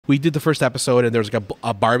we did the first episode, and there was like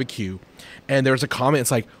a barbecue, and there was a comment.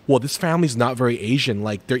 It's like, well, this family's not very Asian.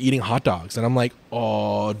 Like, they're eating hot dogs, and I'm like,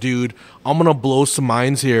 oh, dude, I'm gonna blow some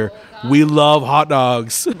minds here. We love hot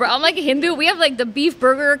dogs. Bro, I'm like a Hindu. We have like the beef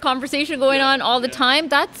burger conversation going on all the time.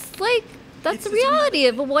 That's like. That's the reality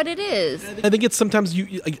of what it is. I think it's sometimes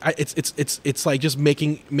it's like just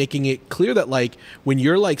making it clear that like when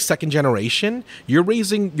you're like second generation, you're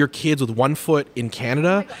raising your kids with one foot in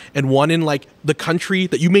Canada and one in like the country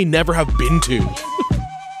that you may never have been to.